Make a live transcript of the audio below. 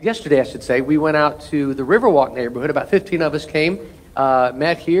yesterday, I should say, we went out to the Riverwalk neighborhood. About 15 of us came,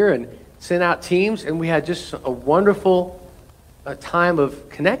 met here, and sent out teams, and we had just a wonderful time of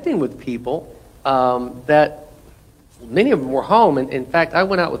connecting with people that many of them were home. And in fact, I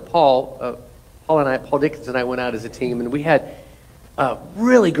went out with Paul Dickens and I went out as a team, and we had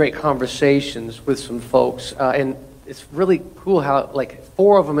really great conversations with some folks. And it's really cool how, like,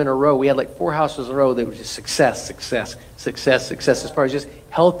 4 of them in a row, we had like 4 houses in a row that were just success, as far as just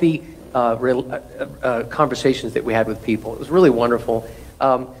healthy conversations that we had with people. It was really wonderful.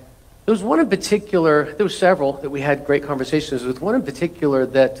 There was one in particular, there were several that we had great conversations with. One in particular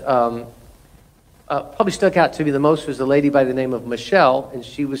that probably stuck out to me the most was a lady by the name of Michelle, and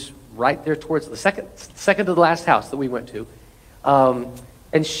she was right there towards the second to the last house that we went to.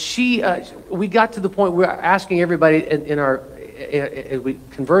 And we got to the point where we were asking everybody we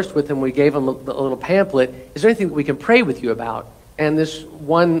conversed with them, we gave them a little pamphlet, is there anything that we can pray with you about? And this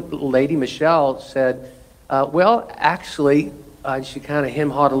one lady, Michelle, said, well, actually, she kind of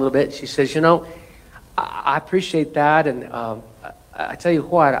hem-hawed a little bit. She says, I appreciate that, and I tell you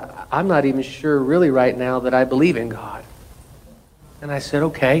what, I'm not even sure really right now that I believe in God. And I said,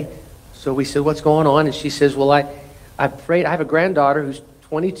 okay. So we said, what's going on? And she says, well, I prayed. I have a granddaughter who's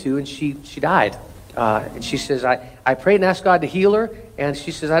 22, and she died. And she says, I prayed and asked God to heal her. And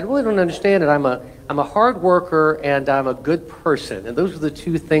she says, I really don't understand it. I'm a hard worker and I'm a good person. And those are the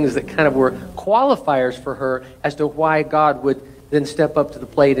 2 things that kind of were qualifiers for her as to why God would then step up to the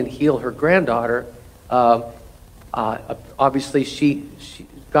plate and heal her granddaughter. Obviously,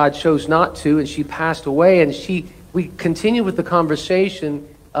 God chose not to, and she passed away. And we continued with the conversation.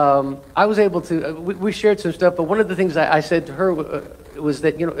 I was able to, we shared some stuff, but one of the things I said to her was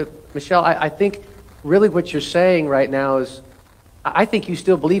that, Michelle, I think really what you're saying right now is, I think you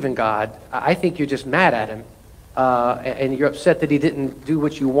still believe in God. I think you're just mad at him. And you're upset that he didn't do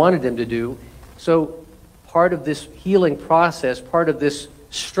what you wanted him to do. So part of this healing process, part of this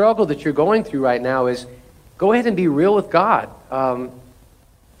struggle that you're going through right now is go ahead and be real with God.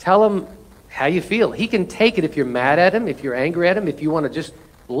 Tell him how you feel. He can take it if you're mad at him, if you're angry at him, if you want to just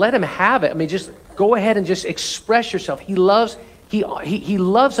let him have it. I mean, just go ahead and just express yourself. He loves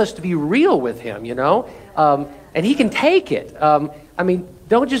us to be real with him, and he can take it.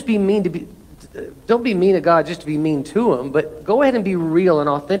 Don't just be mean don't be mean to God just to be mean to him, but go ahead and be real and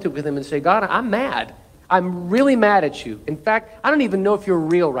authentic with him and say, God, I'm mad. I'm really mad at you. In fact, I don't even know if you're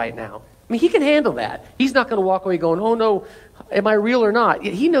real right now. I mean, he can handle that. He's not going to walk away going, oh no, am I real or not?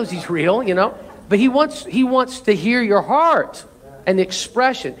 He knows he's real, but he wants to hear your heart and the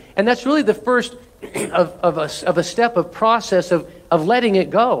expression. And that's really the first of a step of process of letting it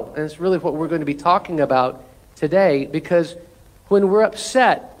go. And it's really what we're going to be talking about today, because when we're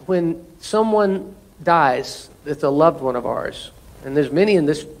upset, when someone dies that's a loved one of ours, and there's many in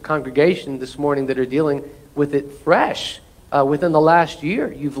this congregation this morning that are dealing with it fresh, within the last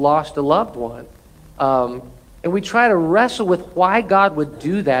year, you've lost a loved one. And we try to wrestle with why God would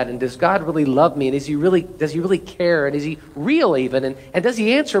do that, and does God really love me, and does he really care, and is he real even, and does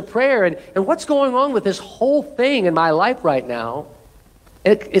he answer prayer, and what's going on with this whole thing in my life right now?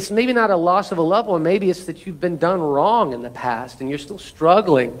 It's maybe not a loss of a loved one, maybe it's that you've been done wrong in the past, and you're still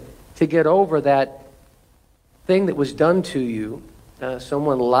struggling to get over that thing that was done to you.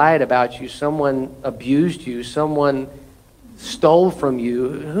 Someone lied about you, someone abused you, someone stole from you,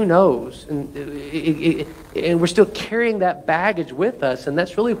 who knows? And we're still carrying that baggage with us, and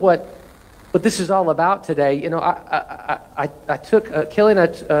that's really what this is all about today. Kelly and I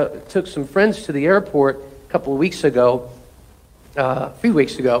took some friends to the airport a few weeks ago,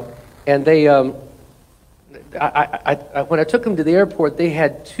 and they, when I took them to the airport, they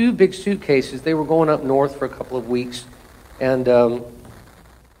had 2 big suitcases. They were going up north for a couple of weeks, and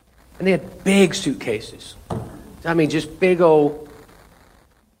they had big suitcases. I mean, just big old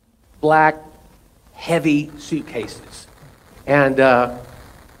black, heavy suitcases. And I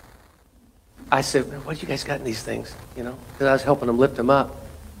said, what you guys got in these things? Because I was helping them lift them up.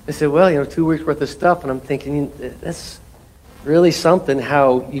 They said, well, 2 weeks worth of stuff. And I'm thinking, that's really something,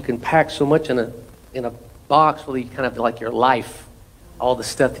 how you can pack so much in a box. Well, you kind of like your life, all the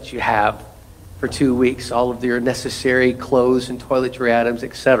stuff that you have for 2 weeks, all of your necessary clothes and toiletry items,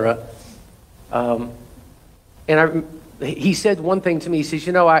 etc. He said one thing to me. He says,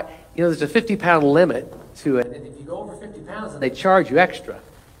 there's a 50-pound limit to it, and if you go over 50 pounds, they charge you extra.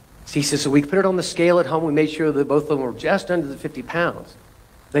 So he says, so we put it on the scale at home. We made sure that both of them were just under the 50 pounds.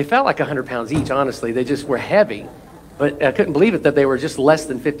 They felt like 100 pounds each, honestly. They just were heavy. But I couldn't believe it that they were just less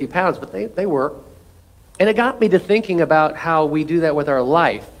than 50 pounds, but they were. And it got me to thinking about how we do that with our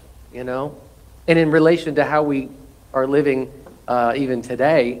life, and in relation to how we are living even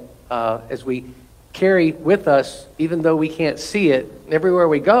today, as we carry with us, even though we can't see it, everywhere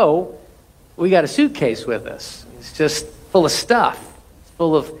we go, we got a suitcase with us. It's just full of stuff. It's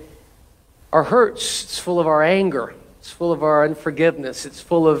full of our hurts. It's full of our anger. It's full of our unforgiveness. It's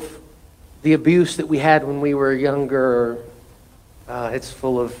full of the abuse that we had when we were younger. It's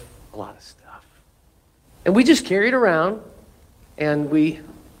full of a lot of stuff. And we just carry it around, and we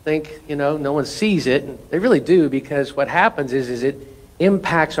think, no one sees it. And they really do, because what happens is it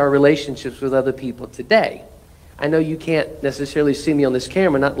impacts our relationships with other people today. I know you can't necessarily see me on this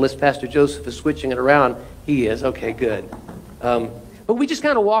camera, not unless Pastor Joseph is switching it around. He is. Okay, good. But we just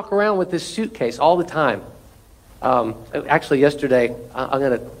kind of walk around with this suitcase all the time. Actually, yesterday,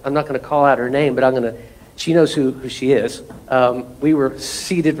 I'm not gonna call out her name, but she knows who she is. We were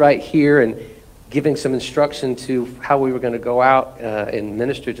seated right here and giving some instruction to how we were going to go out and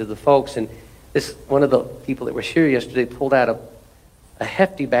minister to the folks. And one of the people that were here yesterday pulled out a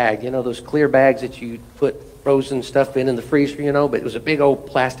hefty bag, those clear bags that you put frozen stuff in the freezer, but it was a big old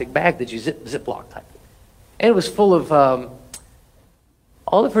plastic bag that you Ziploc type. And it was full of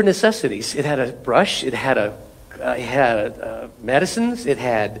all of her necessities. It had a brush, it had medicines, it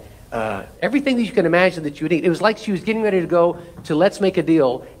had everything that you can imagine that you would need. It was like she was getting ready to go to Let's Make a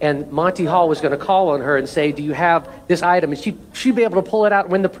Deal, and Monty Hall was going to call on her and say, do you have this item? And she'd be able to pull it out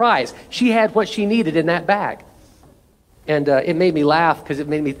and win the prize. She had what she needed in that bag. And it made me laugh, because it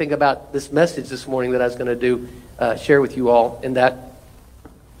made me think about this message this morning that I was going to share with you all, in that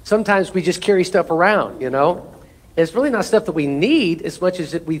sometimes we just carry stuff around, It's really not stuff that we need as much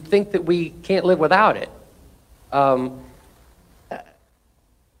as that we think that we can't live without it.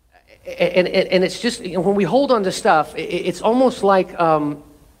 And it's just, when we hold on to stuff, it's almost like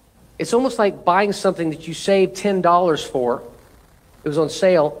buying something that you saved $10 for. It was on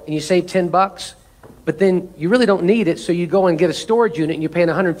sale, and you saved $10, but then you really don't need it, so you go and get a storage unit, and you're paying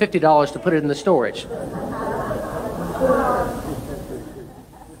 $150 to put it in the storage.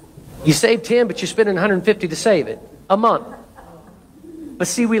 You save 10, but you're spending $150 to save it a month. But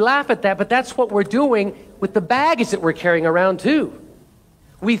see, we laugh at that, but that's what we're doing with the baggage that we're carrying around too.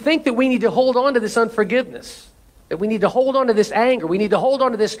 We think that we need to hold on to this unforgiveness, that we need to hold on to this anger, we need to hold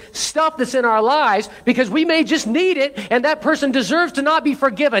on to this stuff that's in our lives, because we may just need it, and that person deserves to not be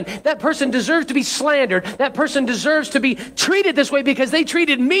forgiven. That person deserves to be slandered. That person deserves to be treated this way because they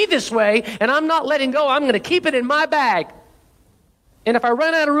treated me this way, and I'm not letting go. I'm going to keep it in my bag. And if I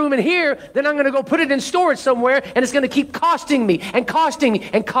run out of room in here, then I'm going to go put it in storage somewhere, and it's going to keep costing me and costing me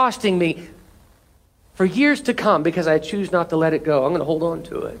and costing me for years to come, because I choose not to let it go. I'm going to hold on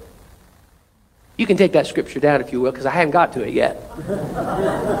to it. You can take that scripture down if you will, because I haven't got to it yet.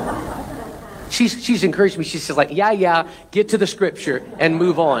 She's encouraged me. She says, yeah, get to the scripture and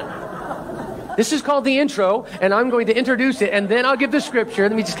move on. This is called the intro, and I'm going to introduce it, and then I'll give the scripture.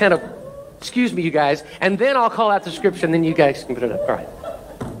 Let me just kind of, excuse me, you guys, and then I'll call out the scripture, and then you guys can put it up. All right.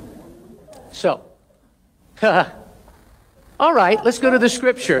 So, all right, let's go to the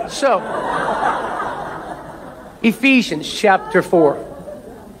scripture. So, Ephesians chapter 4,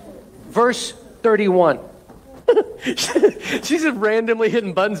 verse 31. She's just randomly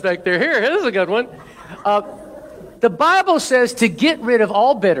hitting buttons back there. Here, here's a good one. The Bible says to get rid of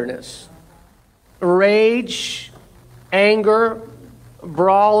all bitterness, rage, anger,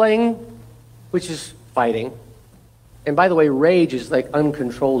 brawling, which is fighting. And by the way, rage is like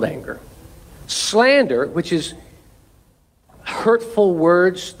uncontrolled anger. Slander, which is hurtful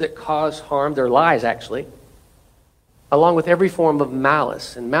words that cause harm. They're lies, actually. Along with every form of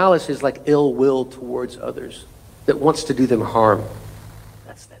malice. And malice is like ill will towards others that wants to do them harm.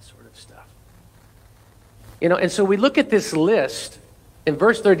 That's that sort of stuff. And so we look at this list, and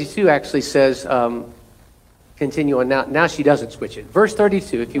verse 32 actually says, continue on now. Now she doesn't switch it. Verse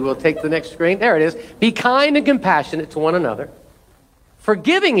 32, if you will take the next screen. There it is. Be kind and compassionate to one another,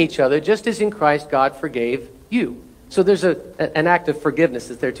 forgiving each other just as in Christ God forgave you. So there's an act of forgiveness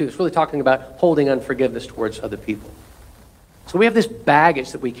that's there too. It's really talking about holding unforgiveness towards other people. So we have this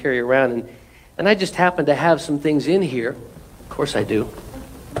baggage that we carry around, and I just happen to have some things in here. Of course I do.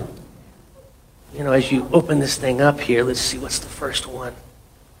 As you open this thing up here, let's see what's the first one.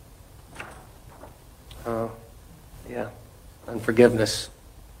 Yeah, unforgiveness.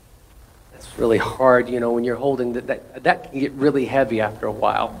 That's really hard, when you're holding that can get really heavy after a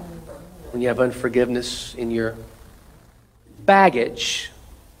while. When you have unforgiveness in your baggage,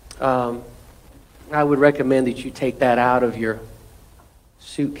 I would recommend that you take that out of your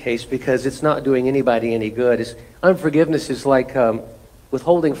suitcase, because it's not doing anybody any good. Unforgiveness is like,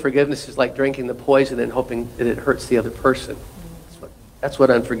 withholding forgiveness is like drinking the poison and hoping that it hurts the other person. That's what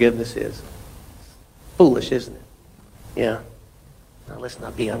unforgiveness is. Foolish, isn't it? Yeah. Oh, let's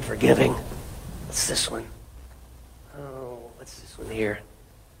not be unforgiving. What's this one? Oh, what's this one here?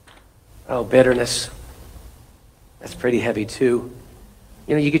 Oh, bitterness. That's pretty heavy too.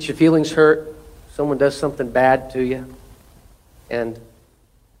 You know, you get your feelings hurt. Someone does something bad to you. And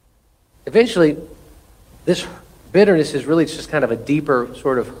eventually, this bitterness is really just kind of a deeper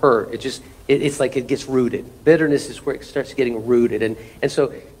sort of hurt. It's like it gets rooted. Bitterness is where it starts getting rooted. And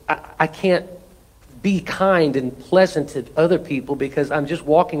so I can't be kind and pleasant to other people because I'm just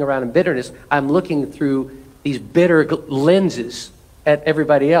walking around in bitterness. I'm looking through these bitter lenses at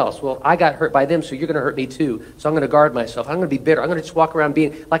everybody else. Well, I got hurt by them, so you're going to hurt me too. So I'm going to guard myself. I'm going to be bitter. I'm going to just walk around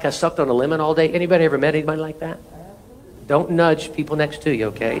being like I sucked on a lemon all day. Anybody ever met anybody like that? Don't nudge people next to you,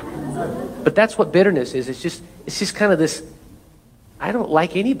 okay? But that's what bitterness is. It's just kind of this, I don't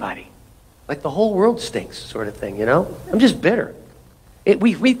like anybody. Like the whole world stinks sort of thing, you know? I'm just bitter.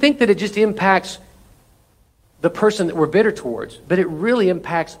 We think that it just impacts the person that we're bitter towards, but it really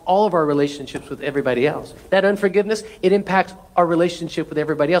impacts all of our relationships with everybody else. That unforgiveness, it impacts our relationship with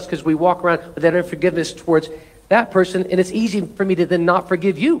everybody else because we walk around with that unforgiveness towards that person, and it's easy for me to then not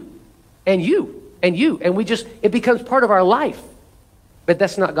forgive you and you and you, and it becomes part of our life. But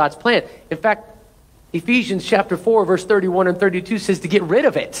that's not God's plan. In fact, Ephesians chapter 4, verse 31 and 32 says to get rid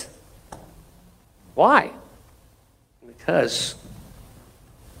of it. Why? Because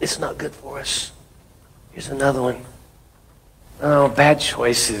it's not good for us. Here's another one. Oh, bad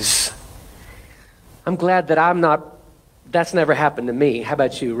choices. I'm glad that that's never happened to me. How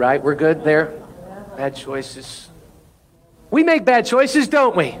about you, right? We're good there? Bad choices. We make bad choices,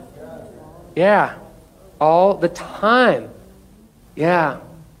 don't we? Yeah. All the time. Yeah.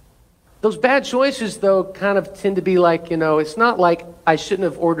 Those bad choices, though, kind of tend to be like, it's not like I shouldn't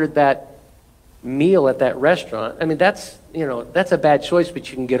have ordered that meal at that restaurant. I mean, that's a bad choice, but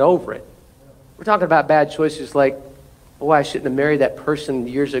you can get over it. We're talking about bad choices like, I shouldn't have married that person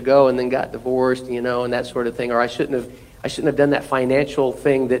years ago and then got divorced, and that sort of thing. Or I shouldn't have done that financial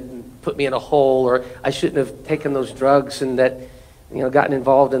thing that put me in a hole. Or I shouldn't have taken those drugs and that, gotten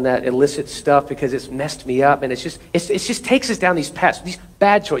involved in that illicit stuff because it's messed me up. And it just takes us down these paths, these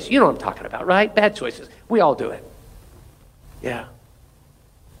bad choices. You know what I'm talking about, right? Bad choices. We all do it. Yeah.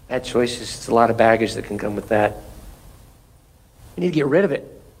 Bad choices. It's a lot of baggage that can come with that. We need to get rid of it.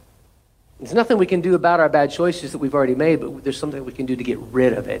 There's nothing we can do about our bad choices that we've already made, but there's something we can do to get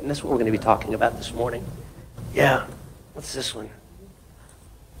rid of it. And that's what we're going to be talking about this morning. Yeah. What's this one?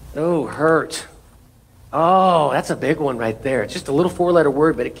 Oh, hurt. Oh, that's a big one right there. It's just a little 4-letter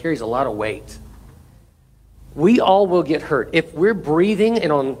word, but it carries a lot of weight. We all will get hurt. If we're breathing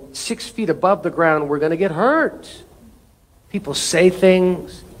and on 6 feet above the ground, we're going to get hurt. People say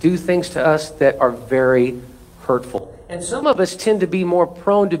things, do things to us that are very hurtful. And some of us tend to be more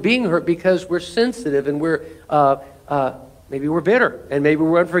prone to being hurt because we're sensitive and maybe we're bitter and maybe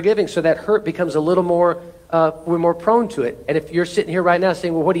we're unforgiving. So that hurt becomes a little more, we're more prone to it. And if you're sitting here right now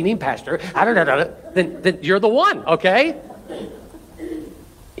saying, well, what do you mean, Pastor? I don't know. Then you're the one, okay?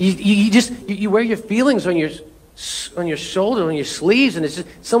 You wear your feelings on your shoulder, on your sleeves, and it's just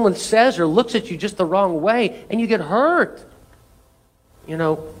someone says or looks at you just the wrong way and you get hurt.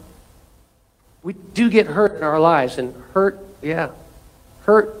 We do get hurt in our lives, and hurt.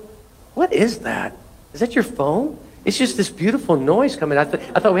 What is that? Is that your phone? It's just this beautiful noise coming. I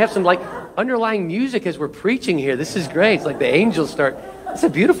thought we have some underlying music as we're preaching here. This is great. It's like the angels start. It's a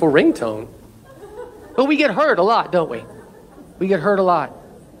beautiful ringtone. But we get hurt a lot, don't we? We get hurt a lot.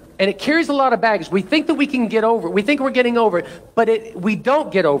 And it carries a lot of baggage. We think that we can get over it. We think we're getting over it, but we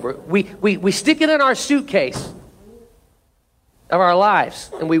don't get over it. We stick it in our suitcase of our lives,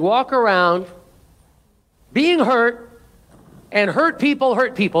 and we walk around being hurt, and hurt people,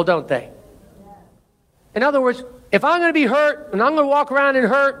 don't they? In other words, if I'm going to be hurt and I'm going to walk around and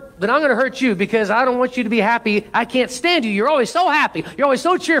hurt, then I'm going to hurt you because I don't want you to be happy. I can't stand you. You're always so happy. You're always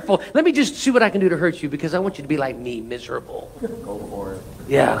so cheerful. Let me just see what I can do to hurt you because I want you to be like me, miserable. Go for it.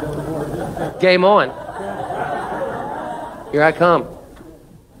 Yeah. Game on. Here I come.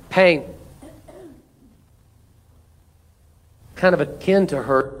 Pain. Kind of akin to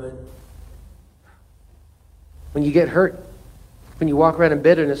hurt, but when you get hurt, when you walk around in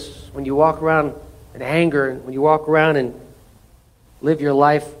bitterness, when you walk around in anger, when you walk around and live your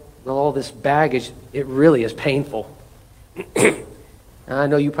life with all this baggage, it really is painful. I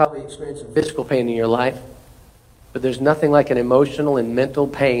know you probably experienced some physical pain in your life, but there's nothing like an emotional and mental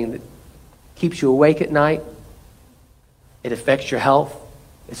pain that keeps you awake at night. It affects your health.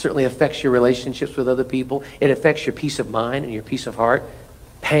 It certainly affects your relationships with other people. It affects your peace of mind and your peace of heart.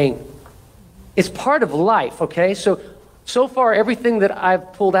 Pain. It's part of life, okay? So far, everything that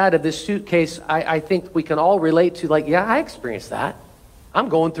I've pulled out of this suitcase, I think we can all relate to, I experienced that. I'm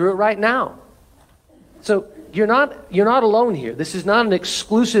going through it right now. So you're not alone here. This is not an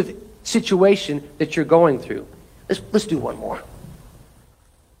exclusive situation that you're going through. Let's do one more.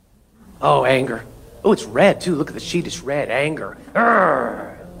 Oh, anger. Oh, it's red too. Look at the sheet. It's red. Anger.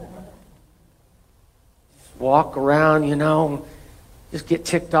 Urgh. Walk around, just get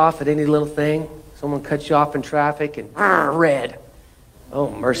ticked off at any little thing. Someone cuts you off in traffic and red.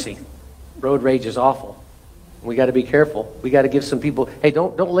 Oh, mercy. Road rage is awful. We got to be careful. We got to give some people, hey,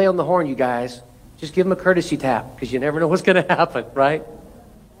 don't lay on the horn, you guys. Just give them a courtesy tap, because you never know what's going to happen, right?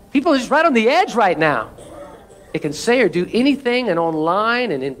 People are just right on the edge right now. They can say or do anything, and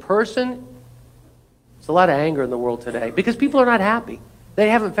online and in person. There's a lot of anger in the world today because people are not happy. They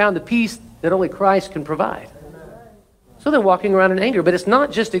haven't found the peace that only Christ can provide. So they're walking around in anger. But it's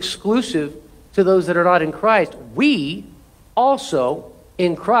not just exclusive to those that are not in Christ. We also,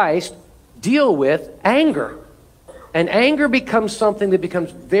 in Christ, deal with anger. And anger becomes something that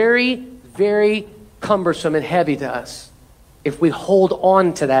becomes very, very cumbersome and heavy to us if we hold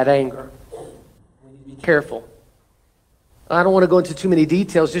on to that anger. We need to be careful. I don't want to go into too many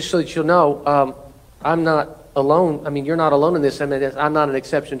details, just so that you'll know. I'm not alone. I mean, you're not alone in this. I mean, I'm not an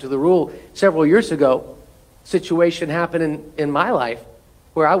exception to the rule. Several years ago, a situation happened in my life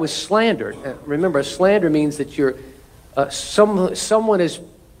where I was slandered. Remember, slander means that you're someone is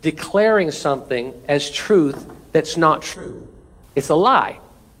declaring something as truth that's not true. It's a lie.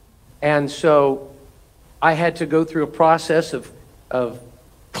 And so I had to go through a process of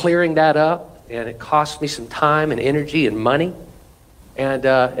clearing that up, and it cost me some time and energy and money. And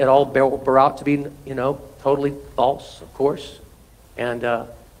it all bore out to be, totally false, of course. And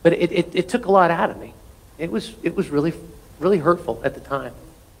but it took a lot out of me. It was really, really hurtful at the time.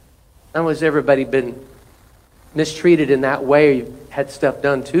 Not only has everybody been mistreated in that way, you've had stuff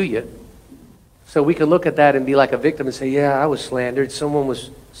done to you. So we can look at that and be like a victim and say, yeah, I was slandered.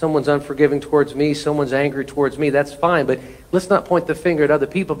 Someone's unforgiving towards me. Someone's angry towards me. That's fine. But let's not point the finger at other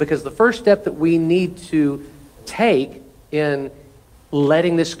people, because the first step that we need to take in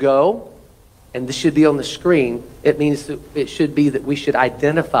letting this go, and this should be on the screen, it means that it should be that we should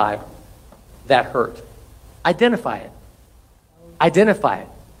identify that hurt. Identify it. Identify it.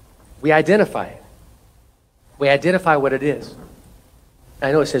 We identify it. We identify what it is.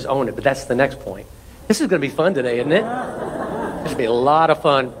 I know it says own it, but that's the next point. This is going to be fun today, isn't it? This should be a lot of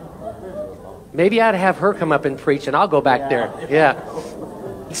fun. Maybe I'd have her come up and preach, and I'll go back there. Yeah.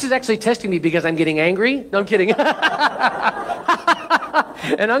 This is actually testing me because I'm getting angry. No, I'm kidding. And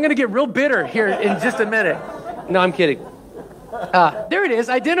I'm going to get real bitter here in just a minute. No, I'm kidding. There it is.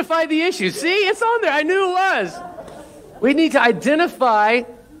 Identify the issue. See, it's on there. I knew it was. We need to identify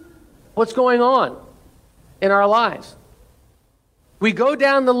what's going on in our lives. We go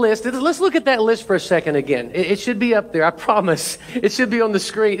down the list. Let's look at that list for a second again. It should be up there. I promise. It should be on the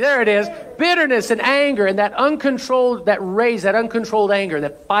screen. There it is. Bitterness and anger and that uncontrolled anger,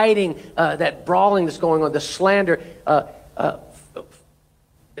 that fighting, that brawling that's going on, the slander.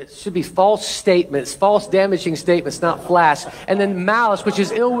 It should be false statements, false damaging statements, not flash. And then malice, which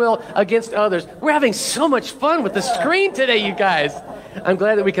is ill will against others. We're having so much fun with the screen today, you guys. I'm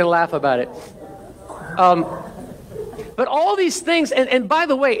glad that we can laugh about it. But all these things, and by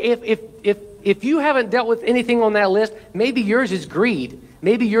the way, if you haven't dealt with anything on that list, maybe yours is greed.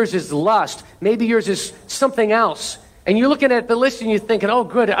 Maybe yours is lust. Maybe yours is something else. And you're looking at the list and you're thinking, oh,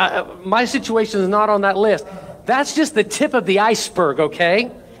 good, my situation is not on that list. That's just the tip of the iceberg, okay?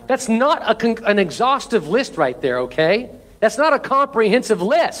 That's not an exhaustive list right there, okay? That's not a comprehensive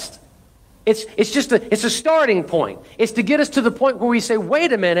list. It's just a starting point. It's to get us to the point where we say,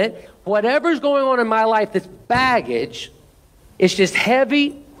 wait a minute, whatever's going on in my life that's baggage, it's just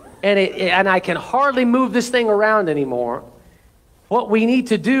heavy, and I can hardly move this thing around anymore. What we need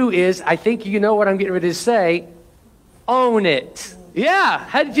to do is, I think you know what I'm getting ready to say, own it. Yeah,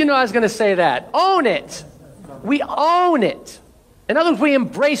 how did you know I was going to say that? Own it. We own it. In other words, we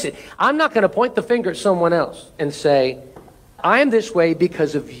embrace it. I'm not going to point the finger at someone else and say, I'm this way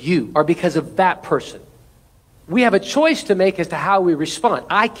because of you or because of that person. We have a choice to make as to how we respond.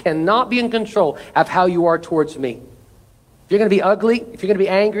 I cannot be in control of how you are towards me. If you're going to be ugly, if you're going to be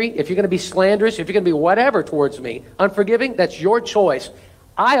angry, if you're going to be slanderous, if you're going to be whatever towards me, unforgiving, that's your choice.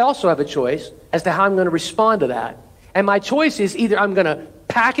 I also have a choice as to how I'm going to respond to that. And my choice is either I'm going to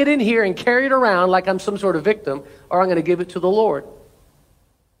pack it in here and carry it around like I'm some sort of victim, or I'm going to give it to the Lord.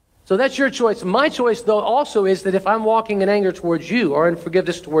 So that's your choice. My choice, though, also is that if I'm walking in anger towards you or in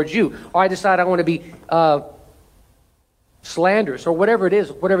forgiveness towards you, or I decide I want to be slanderous or whatever it is,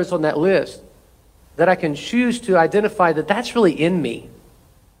 whatever's on that list, that I can choose to identify that that's really in me.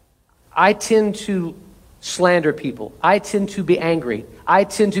 I tend to slander people. I tend to be angry. I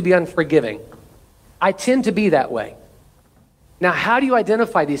tend to be unforgiving. I tend to be that way. Now, how do you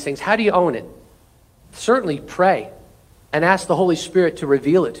identify these things? How do you own it? Certainly pray and ask the Holy Spirit to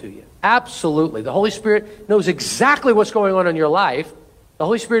reveal it to you. Absolutely. The Holy Spirit knows exactly what's going on in your life. The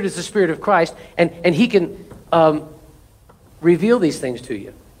Holy Spirit is the Spirit of Christ, and He can reveal these things to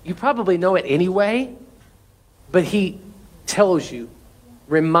you. You probably know it anyway, but He tells you,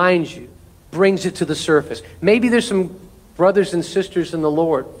 reminds you, brings it to the surface. Maybe there's some brothers and sisters in the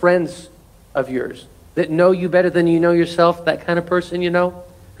Lord, friends of yours, that know you better than you know yourself, that kind of person,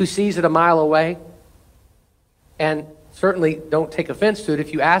 who sees it a mile away. And certainly don't take offense to it.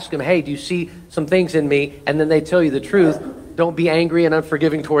 If you ask them, hey, do you see some things in me? And then they tell you the truth, don't be angry and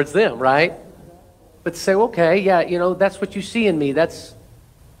unforgiving towards them, right? But say, okay, yeah, that's what you see in me. I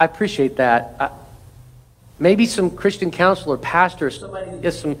appreciate that. Maybe some Christian counselor, pastor, somebody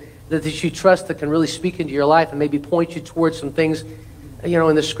that you trust that can really speak into your life and maybe point you towards some things,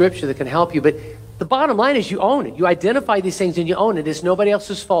 in the scripture that can help you. But the bottom line is you own it. You identify these things and you own it. It's nobody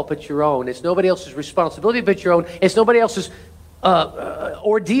else's fault but your own. It's nobody else's responsibility but your own. It's nobody else's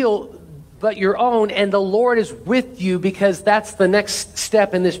ordeal but your own. And the Lord is with you, because that's the next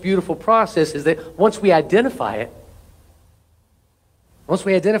step in this beautiful process, is that once we identify it, once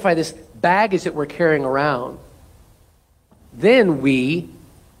we identify this baggage that we're carrying around, then we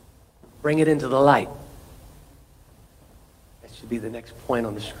bring it into the light. That should be the next point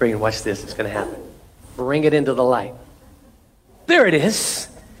on the screen. Watch this. It's going to happen. Bring it into the light. There it is.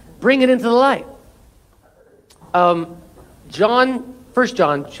 Bring it into the light. 1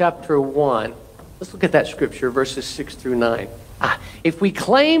 John chapter 1. Let's look at that scripture, verses 6 through 9. If we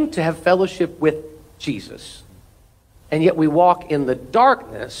claim to have fellowship with Jesus, and yet we walk in the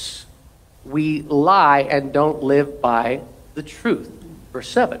darkness, we lie and don't live by the truth. Verse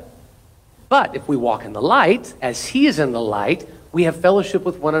 7. But if we walk in the light, as He is in the light, we have fellowship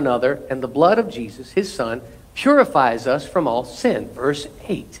with one another, and the blood of Jesus, His Son, purifies us from all sin. Verse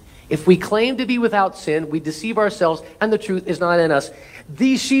 8. If we claim to be without sin, we deceive ourselves, and the truth is not in us.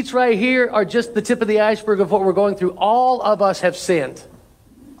 These sheets right here are just the tip of the iceberg of what we're going through. All of us have sinned.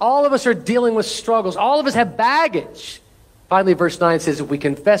 All of us are dealing with struggles. All of us have baggage. Finally, verse 9 says, if we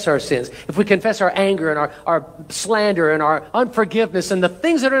confess our sins, if we confess our anger and our slander and our unforgiveness and the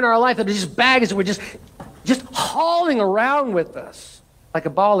things that are in our life that are just baggage that we're just hauling around with us like a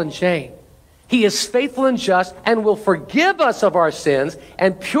ball and chain, He is faithful and just and will forgive us of our sins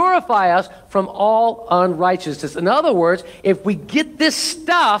and purify us from all unrighteousness. In other words, if we get this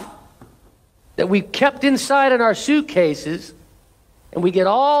stuff that we kept inside in our suitcases, and we get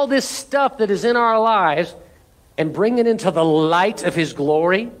all this stuff that is in our lives and bring it into the light of His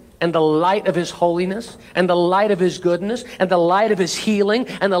glory and the light of His holiness and the light of His goodness and the light of His healing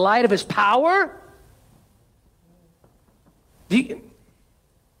and the light of His power. Do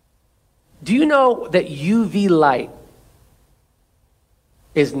you know that UV light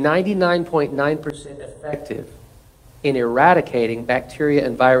is 99.9% effective in eradicating bacteria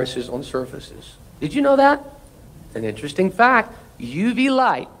and viruses on surfaces? Did you know that? It's an interesting fact. UV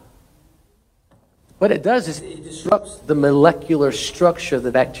light, what it does is it disrupts the molecular structure of the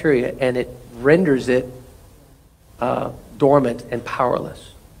bacteria, and it renders it dormant and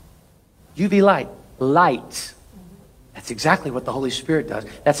powerless. UV light. That's exactly what the Holy Spirit does.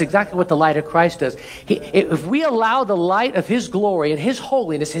 That's exactly what the light of Christ does. If we allow the light of His glory and His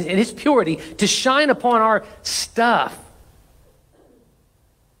holiness and His purity to shine upon our stuff,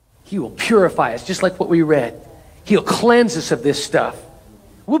 He will purify us, just like what we read. He'll cleanse us of this stuff.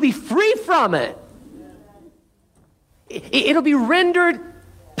 We'll be free from it. It'll be rendered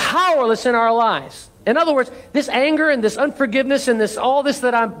powerless in our lives. In other words, this anger and this unforgiveness and all this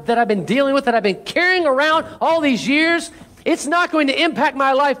that I've been dealing with, that I've been carrying around all these years, it's not going to impact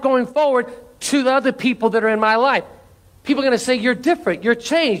my life going forward to the other people that are in my life. People are going to say, you're different, you're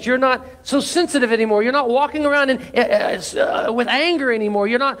changed, you're not so sensitive anymore, you're not walking around with anger anymore,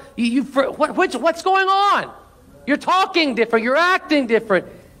 you're not, what's going on? You're talking different, you're acting different,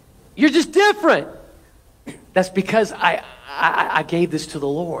 you're just different. That's because I gave this to the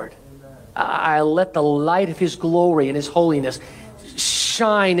Lord. I let the light of His glory and His holiness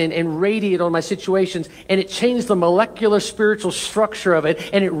shine and radiate on my situations, and it changed the molecular spiritual structure of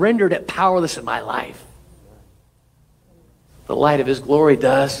it, and it rendered it powerless in my life. The light of His glory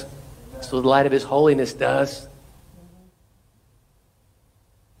does. So the light of His holiness does.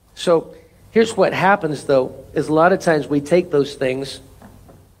 So here's what happens, though, is a lot of times we take those things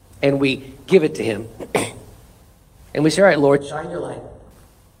and we give it to Him. And we say, all right, Lord, shine your light.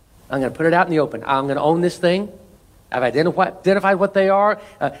 I'm going to put it out in the open. I'm going to own this thing. I've identified what they are.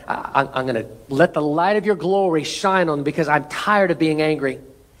 I'm going to let the light of your glory shine on them because I'm tired of being angry.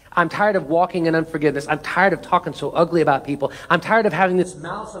 I'm tired of walking in unforgiveness. I'm tired of talking so ugly about people. I'm tired of having this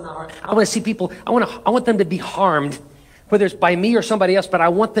malice in my heart. I want to see people, I want them to be harmed, whether it's by me or somebody else, but I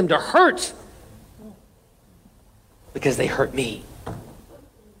want them to hurt because they hurt me.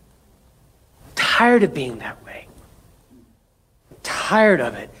 Tired of being that way. Tired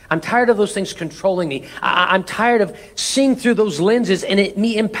of it. I'm tired of those things controlling me. I'm tired of seeing through those lenses and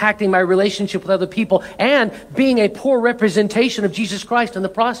me impacting my relationship with other people and being a poor representation of Jesus Christ in the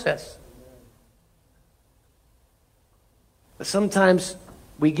process. But sometimes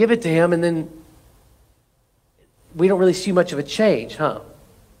we give it to him and then we don't really see much of a change, huh?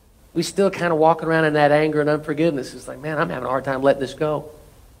 We still kind of walking around in that anger and unforgiveness. It's like, man, I'm having a hard time letting this go.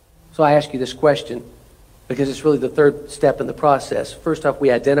 So I ask you this question, because it's really the third step in the process. First off,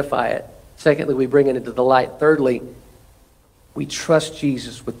 we identify it. Secondly, we bring it into the light. Thirdly, we trust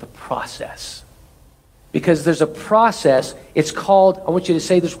Jesus with the process. Because there's a process, it's called, I want you to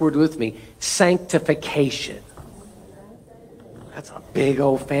say this word with me, sanctification. That's a big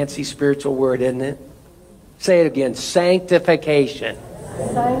old fancy spiritual word, isn't it? Say it again, sanctification.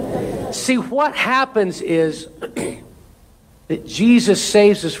 See, what happens is that Jesus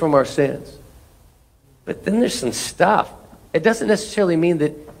saves us from our sins. But then there's some stuff. It doesn't necessarily mean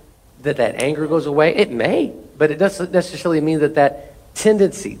that anger goes away. It may, but it doesn't necessarily mean that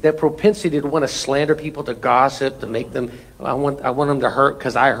tendency, that propensity to want to slander people, to gossip, to make them, I want them to hurt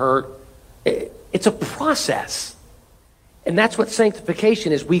because I hurt. It's a process. And that's what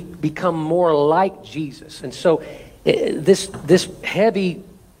sanctification is. We become more like Jesus. And so this heavy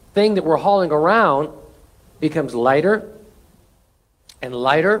thing that we're hauling around becomes lighter and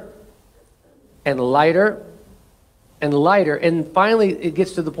lighter and lighter and lighter. And finally, it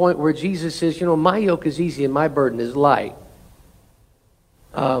gets to the point where Jesus says, my yoke is easy and my burden is light.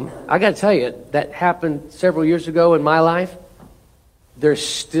 I got to tell you, that happened several years ago in my life. There's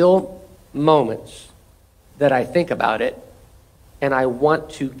still moments that I think about it and I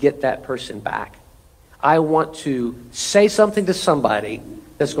want to get that person back. I want to say something to somebody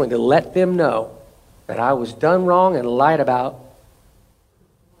that's going to let them know that I was done wrong and lied about.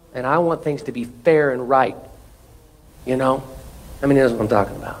 And I want things to be fair and right. He knows what I'm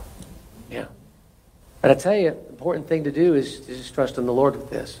talking about. Yeah. But I tell you, the important thing to do is just trust in the Lord with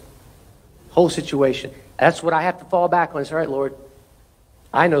this whole situation. That's what I have to fall back on. It's all right, Lord.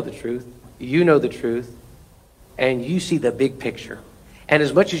 I know the truth. You know the truth. And you see the big picture. And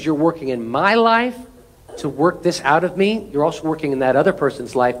as much as you're working in my life to work this out of me, you're also working in that other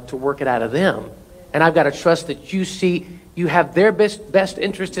person's life to work it out of them. And I've got to trust that you have their best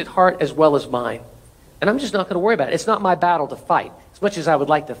interest at heart as well as mine. And I'm just not going to worry about it. It's not my battle to fight. As much as I would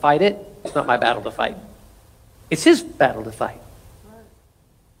like to fight it, it's not my battle to fight. It's his battle to fight.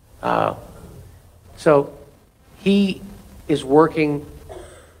 So he is working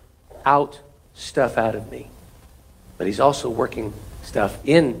out stuff out of me. But he's also working stuff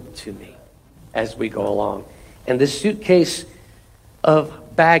into me as we go along. And this suitcase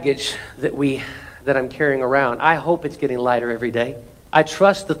of baggage that I'm carrying around, I hope it's getting lighter every day. I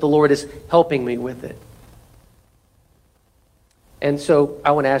trust that the Lord is helping me with it. And so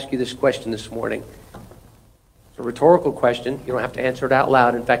I want to ask you this question this morning. It's a rhetorical question. You don't have to answer it out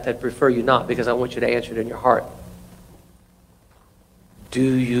loud. In fact, I'd prefer you not, because I want you to answer it in your heart. Do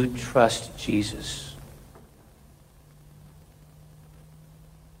you trust Jesus?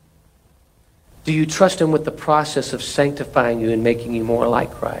 Do you trust him with the process of sanctifying you and making you more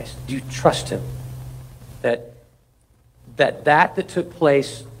like Christ? Do you trust him that took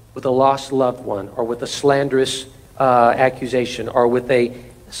place with a lost loved one, or with a slanderous accusation, or with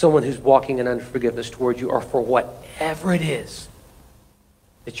someone who's walking in unforgiveness towards you, or for whatever it is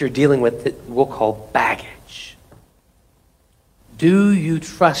that you're dealing with that we'll call baggage? Do you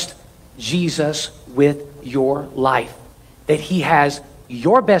trust Jesus with your life? That he has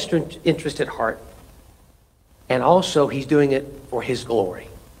your best interest at heart, and also he's doing it for his glory.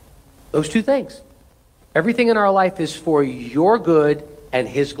 Those two things. Everything in our life is for your good and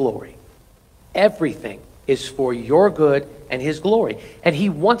his glory. Everything is for your good and his glory. And he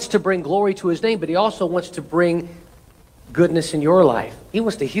wants to bring glory to his name, but he also wants to bring goodness in your life. He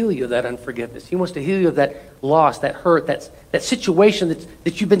wants to heal you of that unforgiveness. He wants to heal you of that loss, that hurt, that situation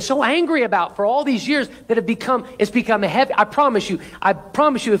that you've been so angry about for all these years that it's become heavy. I promise you,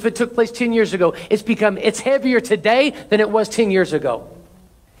 if it took place 10 years ago, it's heavier today than it was 10 years ago.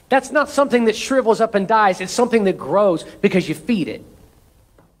 That's not something that shrivels up and dies. It's something that grows because you feed it.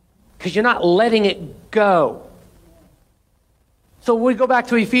 Because you're not letting it go. So when we go back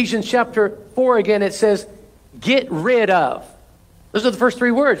to Ephesians chapter 4 again, it says, Get rid of. Those are the first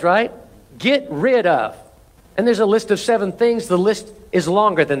 3 words, right? Get rid of. And there's a list of 7 things. The list is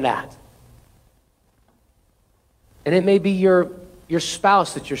longer than that. And it may be your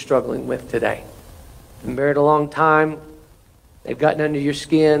spouse that you're struggling with today. Been married a long time. They've gotten under your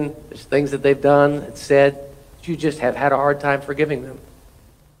skin. There's things that they've done and said that you just have had a hard time forgiving them.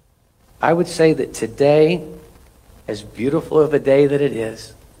 I would say that today, as beautiful of a day that it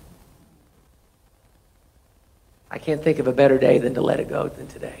is, I can't think of a better day than to let it go than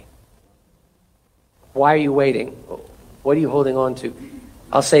today. Why are you waiting? What are you holding on to?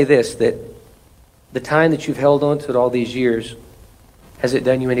 I'll say this, that the time that you've held on to it all these years, has it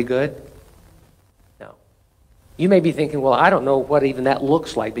done you any good? No. You may be thinking, well, I don't know what even that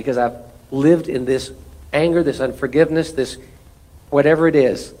looks like because I've lived in this anger, this unforgiveness, this whatever it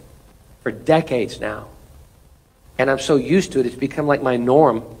is for decades now. And I'm so used to it, it's become like my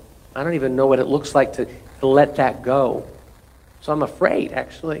norm. I don't even know what it looks like to let that go. So I'm afraid,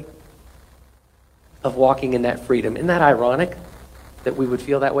 actually, of walking in that freedom. Isn't that ironic that we would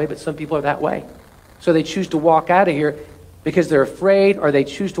feel that way? But some people are that way. So they choose to walk out of here because they're afraid, or they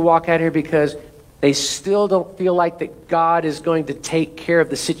choose to walk out of here because they still don't feel like that God is going to take care of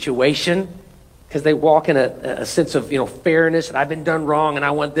the situation, because they walk in a sense of fairness, and I've been done wrong and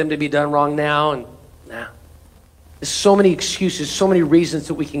I want them to be done wrong now. And nah. There's so many excuses, so many reasons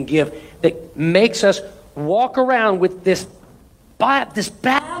that we can give that makes us walk around with this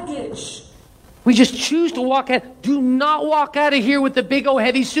baggage. We just choose to walk out. Do not walk out of here with the big old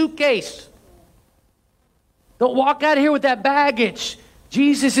heavy suitcase. Don't walk out of here with that baggage.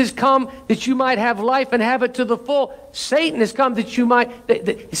 Jesus has come that you might have life and have it to the full. Satan has come that you might...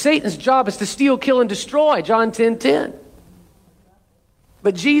 Satan's job is to steal, kill, and destroy. John 10:10.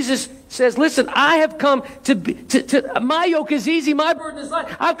 But Jesus says, listen, I have come to my yoke is easy, my burden is light.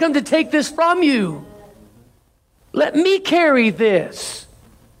 I've come to take this from you. Let me carry this.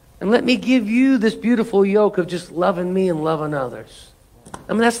 And let me give you this beautiful yoke of just loving me and loving others.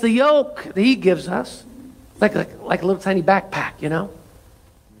 I mean, that's the yoke that he gives us. Like a little tiny backpack,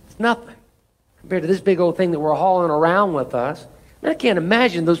 It's nothing compared to this big old thing that we're hauling around with us. I can't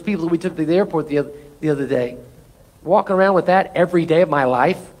imagine those people that we took to the airport the other day, walking around with that every day of my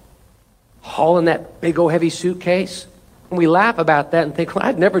life, hauling that big old heavy suitcase. And we laugh about that and think, well,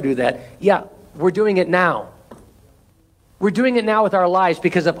 I'd never do that. Yeah, we're doing it now. We're doing it now with our lives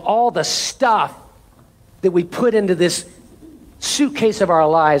because of all the stuff that we put into this suitcase of our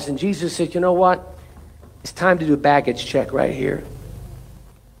lives. And Jesus said, you know what? It's time to do a baggage check right here.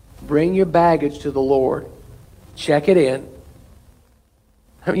 Bring your baggage to the Lord. Check it in.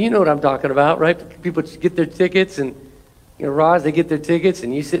 I mean, you know what I'm talking about, right? People get their tickets and, Roz, they get their tickets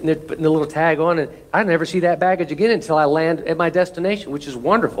and you sitting there putting the little tag on, and I never see that baggage again until I land at my destination, which is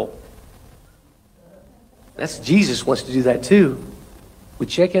wonderful. Jesus wants to do that too. We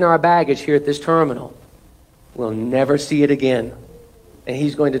check in our baggage here at this terminal. We'll never see it again. And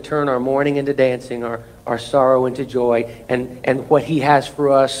he's going to turn our mourning into dancing, our sorrow into joy. And what he has for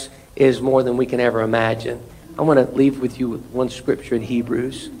us is more than we can ever imagine. I want to leave with you with one scripture in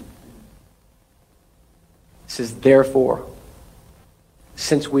Hebrews. It says, therefore,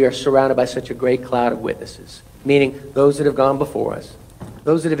 since we are surrounded by such a great cloud of witnesses, meaning those that have gone before us,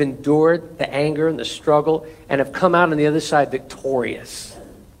 those that have endured the anger and the struggle and have come out on the other side victorious.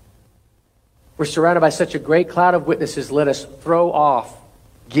 We're surrounded by such a great cloud of witnesses. Let us throw off,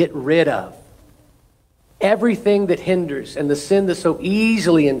 get rid of everything that hinders and the sin that so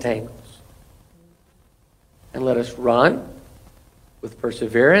easily entangles. And let us run with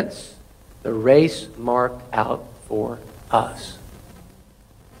perseverance the race marked out for us.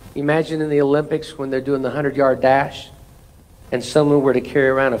 Imagine in the Olympics when they're doing the 100-yard dash and someone were to carry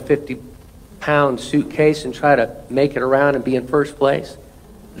around a 50-pound suitcase and try to make it around and be in first place.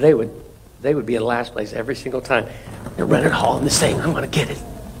 They would be in last place every single time. They're running, hauling this thing. I'm going to get it.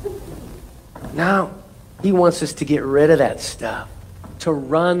 No, he wants us to get rid of that stuff, to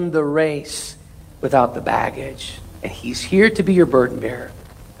run the race without the baggage. And he's here to be your burden bearer.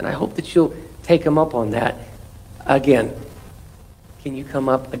 And I hope that you'll take him up on that. Again, can you come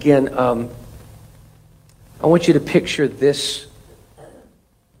up? Again, I want you to picture this.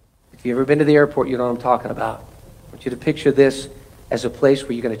 If you've ever been to the airport, you know what I'm talking about. I want you to picture this as a place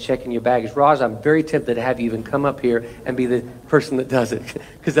where you're going to check in your baggage. Roz, I'm very tempted to have you even come up here and be the person that does it,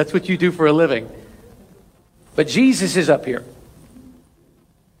 because that's what you do for a living. But Jesus is up here.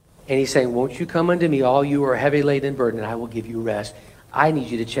 And he's saying, won't you come unto me, all you who are heavy laden and burdened, and I will give you rest. I need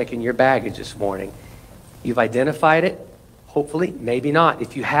you to check in your baggage this morning. You've identified it, hopefully, maybe not.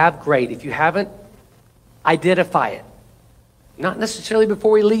 If you have, great. If you haven't, identify it. Not necessarily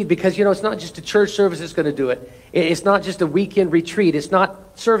before we leave, because, it's not just a church service that's going to do it. It's not just a weekend retreat. It's not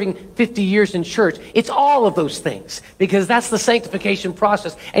serving 50 years in church. It's all of those things, because that's the sanctification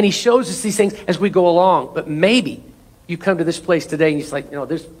process. And he shows us these things as we go along. But maybe you come to this place today and he's like,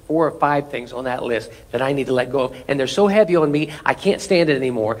 there's 4 or 5 things on that list that I need to let go of. And they're so heavy on me, I can't stand it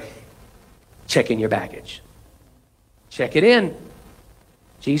anymore. Check in your baggage. Check it in.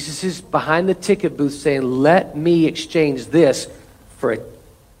 Jesus is behind the ticket booth saying, let me exchange this for a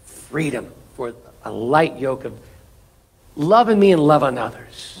freedom, for a light yoke of loving me and loving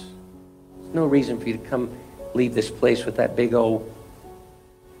others. There's no reason for you to come leave this place with that big old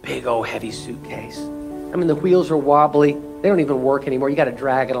heavy suitcase. I mean, the wheels are wobbly. They don't even work anymore. You got to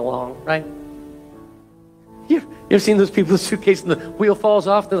drag it along, right? You ever seen those people with suitcase and the wheel falls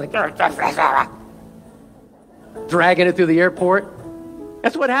off? They're like, dragging it through the airport.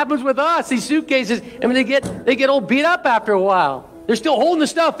 That's what happens with us, these suitcases. I mean, they get all beat up after a while. They're still holding the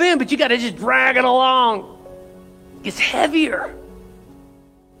stuff in, but you got to just drag it along. It gets heavier.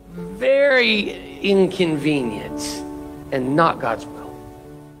 Very inconvenient and not God's will.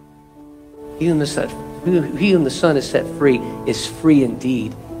 He whom the Son is set free is free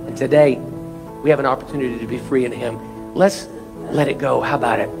indeed. And today, we have an opportunity to be free in him. Let's let it go. How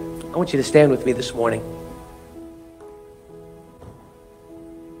about it? I want you to stand with me this morning.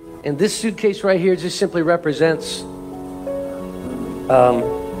 And this suitcase right here just simply represents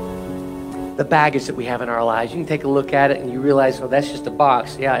the baggage that we have in our lives. You can take a look at it and you realize, oh, that's just a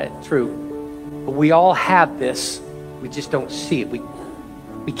box. Yeah, it's true. But we all have this. We just don't see it.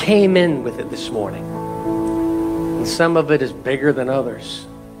 We came in with it this morning. And some of it is bigger than others.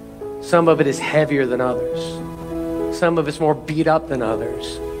 Some of it is heavier than others. Some of it's more beat up than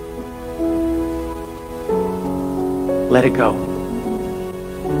others. Let it go.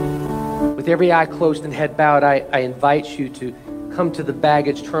 With every eye closed and head bowed, I invite you to come to the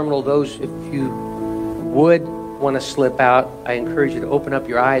baggage terminal. Those, if you would want to slip out, I encourage you to open up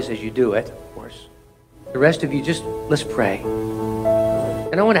your eyes as you do it, of course. The rest of you, just let's pray.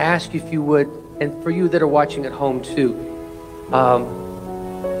 And I want to ask you if you would, and for you that are watching at home too,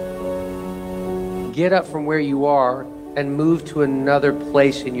 get up from where you are and move to another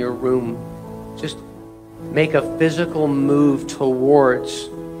place in your room. Just make a physical move towards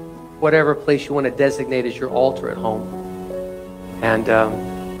whatever place you want to designate as your altar at home. And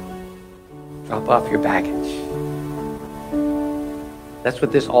drop off your baggage. That's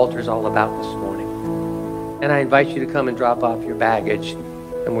what this altar is all about this morning. And I invite you to come and drop off your baggage,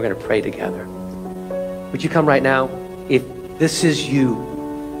 and we're going to pray together. Would you come right now? If this is you,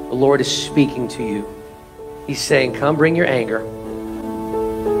 the Lord is speaking to you. He's saying, come bring your anger.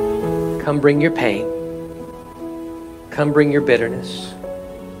 Come bring your pain. Come bring your bitterness.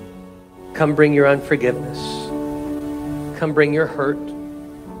 Come bring your unforgiveness. Come bring your hurt.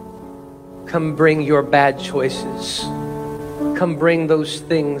 Come bring your bad choices. Come bring those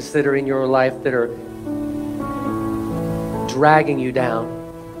things that are in your life that are dragging you down.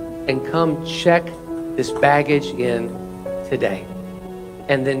 And come check this baggage in today.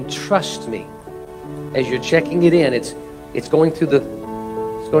 And then trust me, as you're checking it in, it's going through the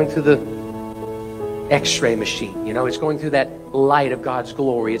X-ray machine, it's going through that light of God's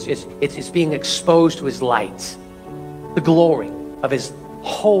glory. It's being exposed to his light, the glory of his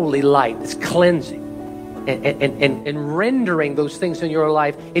holy light. It's cleansing and rendering those things in your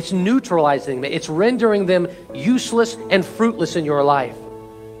life. It's neutralizing them. It's rendering them useless and fruitless in your life.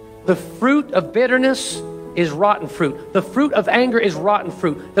 The fruit of bitterness is rotten fruit. The fruit of anger is rotten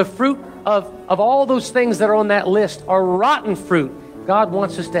fruit. The fruit of all those things that are on that list are rotten fruit. God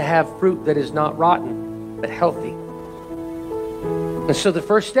wants us to have fruit that is not rotten, but healthy. And so the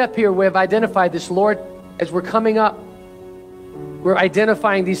first step here, we have identified this, Lord, as we're coming up, we're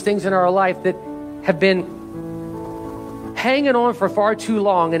identifying these things in our life that have been hanging on for far too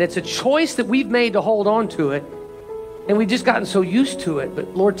long. And it's a choice that we've made to hold on to it. And we've just gotten so used to it.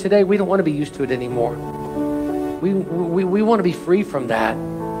 But Lord, today we don't want to be used to it anymore. We want to be free from that.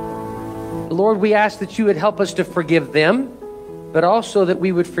 Lord, we ask that you would help us to forgive them, but also that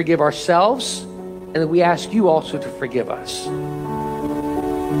we would forgive ourselves, and that we ask you also to forgive us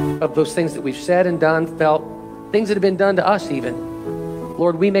of those things that we've said and done, felt, things that have been done to us even.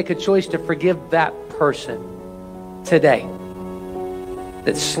 Lord, we make a choice to forgive that person today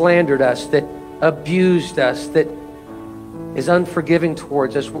that slandered us, that abused us, that is unforgiving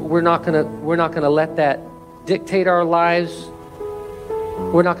towards us. We're not gonna let that dictate our lives.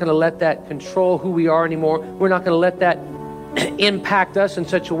 We're not gonna let that control who we are anymore. We're not gonna let that impact us in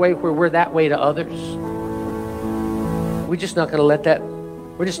such a way where we're that way to others. We're just not going to let that.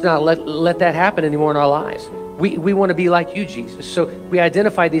 We're just not let that happen anymore in our lives. We want to be like you, Jesus. So we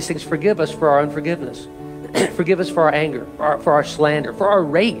identify these things. Forgive us for our unforgiveness. Forgive us for our anger, for our slander, for our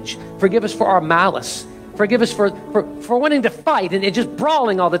rage. Forgive us for our malice. Forgive us for wanting to fight and just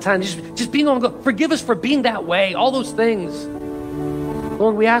brawling all the time, just being on go. Forgive us for being that way, all those things.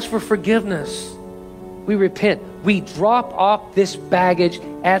 Lord, we ask for forgiveness. We repent. We drop off this baggage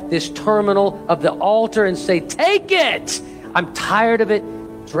at this terminal of the altar and say, take it. I'm tired of it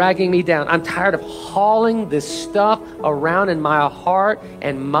dragging me down. I'm tired of hauling this stuff around in my heart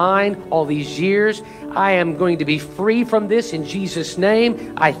and mind all these years. I am going to be free from this in Jesus'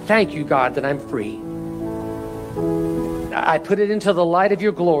 name. I thank you, God, that I'm free. I put it into the light of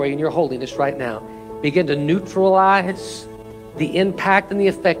your glory and your holiness right now. Begin to neutralize the impact and the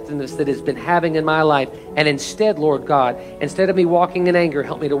effectiveness that has been having in my life. And instead, Lord God, instead of me walking in anger,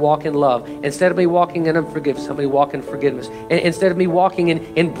 help me to walk in love. Instead of me walking in unforgiveness, help me to walk in forgiveness. And instead of me walking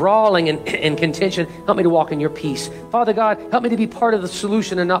in brawling and contention, help me to walk in your peace. Father God, help me to be part of the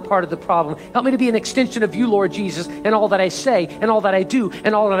solution and not part of the problem. Help me to be an extension of you, Lord Jesus, and all that I say and all that I do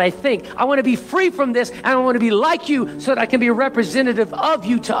and all that I think. I want to be free from this, and I want to be like you so that I can be a representative of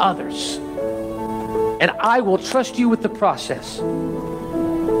you to others. And I will trust you with the process.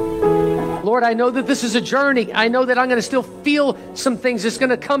 Lord, I know that this is a journey. I know that I'm going to still feel some things. It's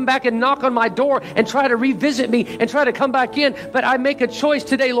going to come back and knock on my door and try to revisit me and try to come back in. But I make a choice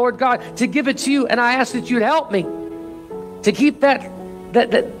today, Lord God, to give it to you. And I ask that you'd help me to keep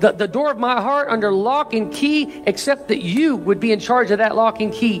the door of my heart under lock and key, except that you would be in charge of that lock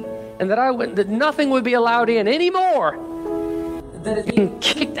and key. And that nothing would be allowed in anymore that is being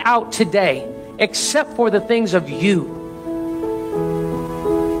kicked out today, except for the things of you.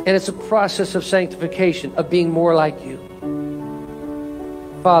 And it's a process of sanctification, of being more like you.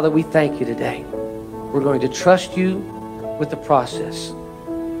 Father, we thank you today. We're going to trust you with the process.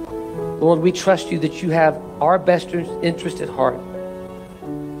 Lord, we trust you that you have our best interest at heart,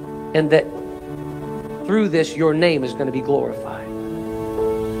 and that through this, your name is going to be glorified.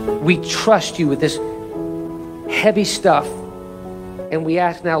 We trust you with this heavy stuff. And we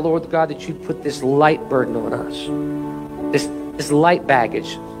ask now, Lord God, that you put this light burden on us, this light baggage,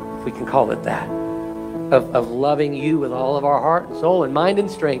 if we can call it that, of loving you with all of our heart and soul and mind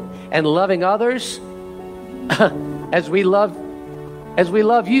and strength, and loving others as we love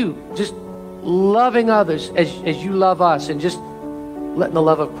you, just loving others as you love us, and just letting the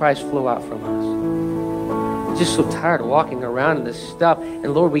love of Christ flow out from us. I'm just so tired of walking around in this stuff,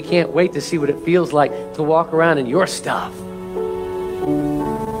 and Lord, we can't wait to see what it feels like to walk around in your stuff.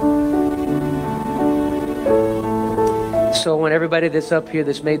 So when everybody that's up here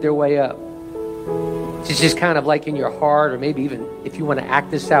that's made their way up, it's just kind of like in your heart, or maybe even if you want to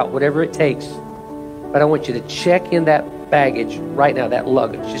act this out, whatever it takes. But I want you to check in that baggage right now, that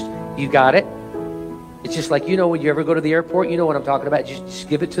luggage. Just, you got it? It's just like, when you ever go to the airport, you know what I'm talking about. Just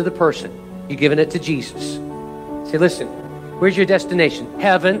give it to the person. You're giving it to Jesus. Say, listen, where's your destination?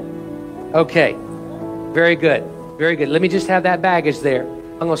 Heaven. Okay. Very good. Very good. Let me just have that baggage there.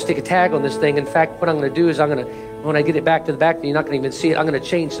 I'm going to stick a tag on this thing. In fact, what I'm going to do is when I get it back to the back, you're not going to even see it. I'm going to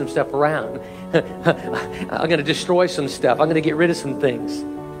change some stuff around. I'm going to destroy some stuff. I'm going to get rid of some things.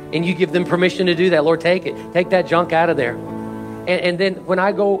 And you give them permission to do that. Lord, take it. Take that junk out of there. And then when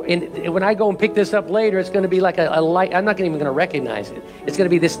I go and pick this up later, it's going to be like a light. I'm not even going to recognize it. It's going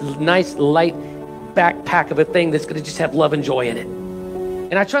to be this nice light backpack of a thing that's going to just have love and joy in it.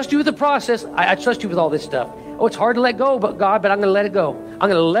 And I trust you with the process. I trust you with all this stuff. Oh, it's hard to let go, but I'm going to let it go. I'm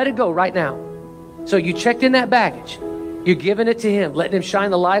going to let it go right now. So you checked in that baggage. You're giving it to him, letting him shine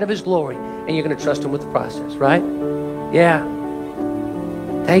the light of his glory, and you're going to trust him with the process, right? Yeah.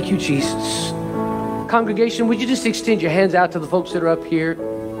 Thank you, Jesus. Congregation, would you just extend your hands out to the folks that are up here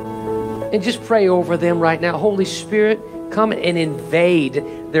and just pray over them right now? Holy Spirit, come and invade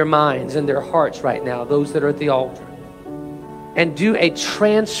their minds and their hearts right now, those that are at the altar, and do a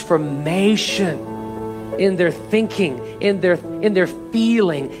transformation in their thinking, in their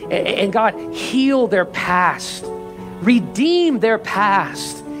feeling. And God, heal their past, redeem their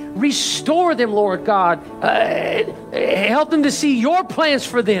past, restore them, Lord God. Help them to see your plans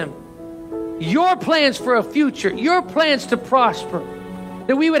for them, your plans for a future, your plans to prosper,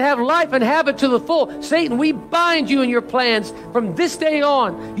 that we would have life and have it to the full. Satan, we bind you in your plans from this day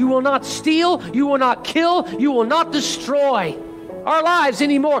on. You will not steal, you will not kill, you will not destroy our lives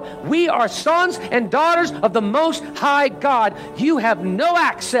anymore. We are sons and daughters of the Most High God. You have no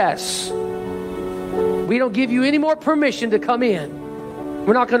access. We don't give you any more permission to come in.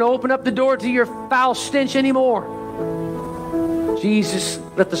 We're not going to open up the door to your foul stench anymore. Jesus,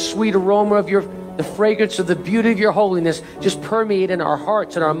 let the sweet aroma of the fragrance of the beauty of your holiness just permeate in our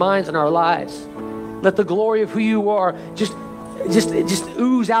hearts and our minds and our lives. Let the glory of who you are just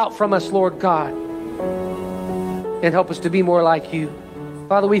ooze out from us, Lord God. And help us to be more like you.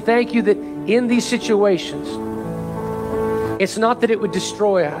 Father, we thank you that in these situations, it's not that it would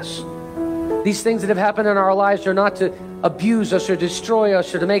destroy us. These things that have happened in our lives are not to abuse us or destroy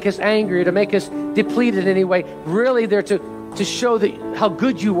us or to make us angry or to make us depleted in any way. Really, they're to show that how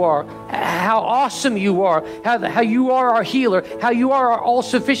good you are, how awesome you are, how you are our healer, how you are our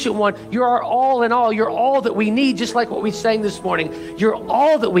all-sufficient one. You're our all in all. You're all that we need, just like what we sang this morning. You're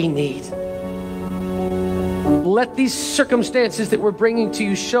all that we need. Let these circumstances that we're bringing to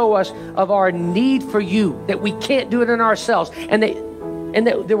you show us of our need for you, that we can't do it in ourselves, and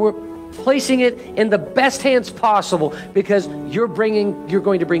that we're placing it in the best hands possible, because you're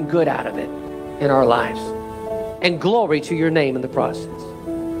going to bring good out of it in our lives. And glory to your name in the process.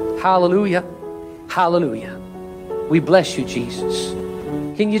 Hallelujah. Hallelujah. We bless you, Jesus.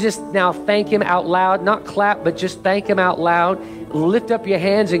 Can you just now thank him out loud? Not clap, but just thank him out loud. Lift up your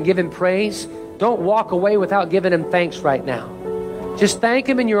hands and give him praise. Don't walk away without giving him thanks right now. Just thank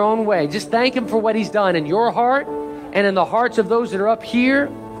him in your own way. Just thank him for what he's done in your heart and in the hearts of those that are up here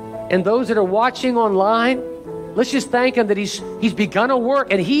and those that are watching online. Let's just thank him that he's begun a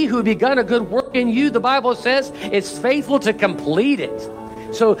work, and he who begun a good work in you, the Bible says, is faithful to complete it.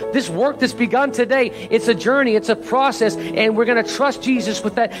 So this work that's begun today, it's a journey, it's a process, and we're going to trust Jesus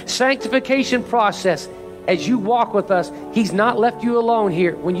with that sanctification process. As you walk with us, he's not left you alone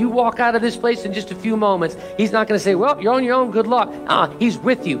here. When you walk out of this place in just a few moments, he's not going to say, well, you're on your own, good luck. He's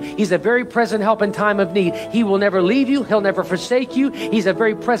with you. He's a very present help in time of need. He will never leave you. He'll never forsake you. He's a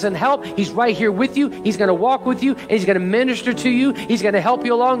very present help. He's right here with you. He's going to walk with you, and he's going to minister to you. He's going to help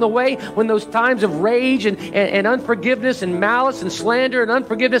you along the way when those times of rage and unforgiveness and malice and slander and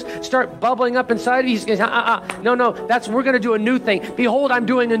unforgiveness start bubbling up inside of you. He's going to say, no, we're going to do a new thing. Behold, I'm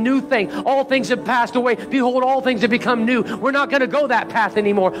doing a new thing. All things have passed away. Behold, all things have become new. We're not going to go that path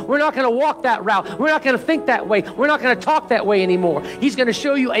anymore. We're not going to walk that route. We're not going to think that way. We're not going to talk that way anymore. He's going to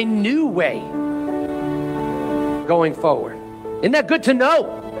show you a new way going forward. Isn't that good to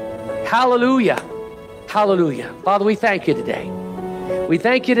know? Hallelujah. Hallelujah. Father, we thank you today. We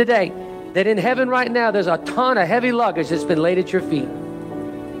thank you today that in heaven right now, there's a ton of heavy luggage that's been laid at your feet.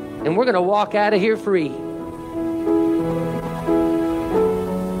 And we're going to walk out of here free.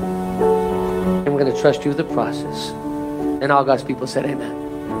 Going to trust you with the process. And all God's people said amen.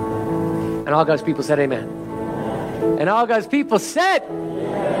 And all God's people said amen. And all God's people said,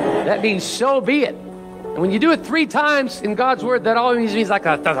 that means so be it. And when you do it 3 times in God's word, that always means like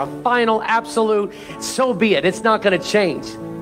a final absolute, so be it. It's not going to change.